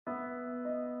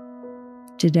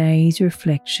today's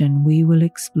reflection, we will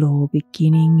explore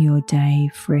beginning your day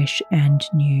fresh and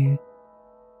new.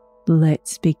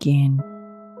 Let's begin.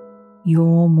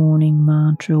 Your morning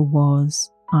mantra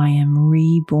was, I am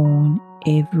reborn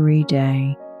every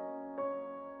day.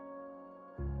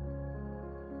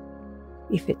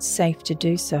 If it's safe to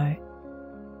do so,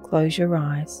 close your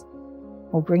eyes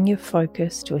or bring your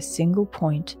focus to a single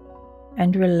point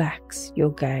and relax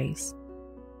your gaze.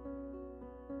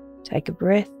 Take a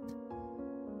breath.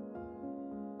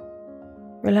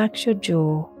 Relax your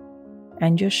jaw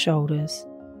and your shoulders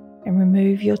and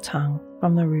remove your tongue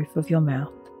from the roof of your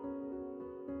mouth.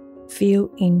 Feel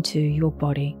into your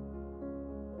body.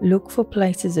 Look for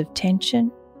places of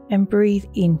tension and breathe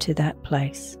into that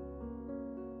place.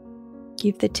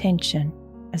 Give the tension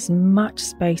as much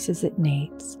space as it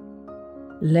needs.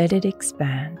 Let it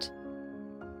expand.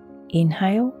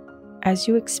 Inhale as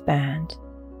you expand,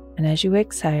 and as you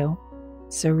exhale,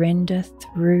 surrender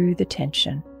through the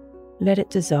tension. Let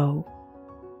it dissolve.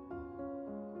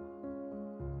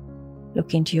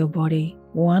 Look into your body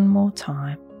one more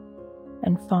time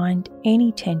and find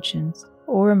any tensions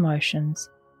or emotions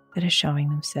that are showing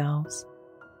themselves.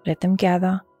 Let them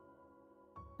gather.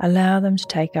 Allow them to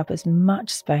take up as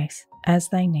much space as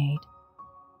they need.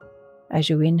 As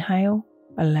you inhale,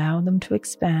 allow them to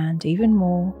expand even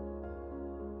more.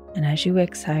 And as you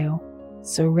exhale,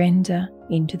 surrender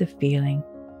into the feeling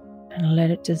and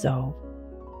let it dissolve.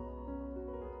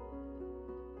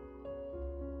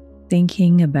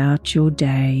 Thinking about your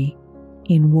day,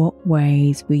 in what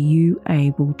ways were you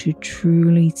able to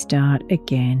truly start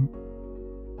again?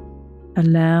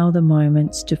 Allow the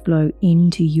moments to flow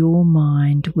into your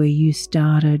mind where you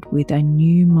started with a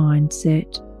new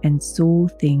mindset and saw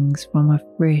things from a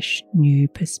fresh new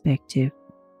perspective.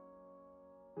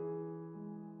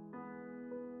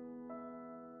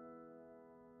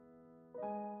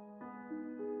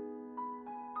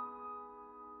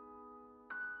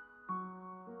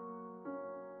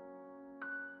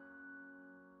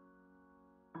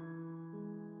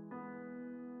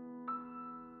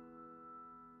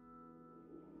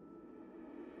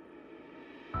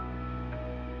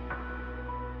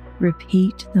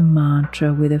 Repeat the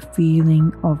mantra with a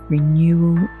feeling of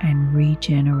renewal and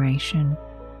regeneration.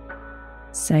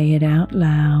 Say it out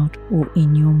loud or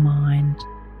in your mind.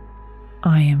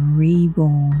 I am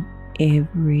reborn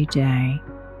every day.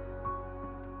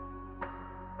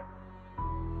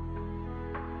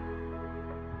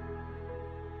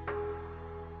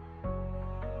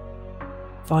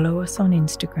 Follow us on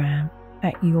Instagram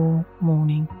at Your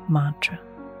Morning Mantra.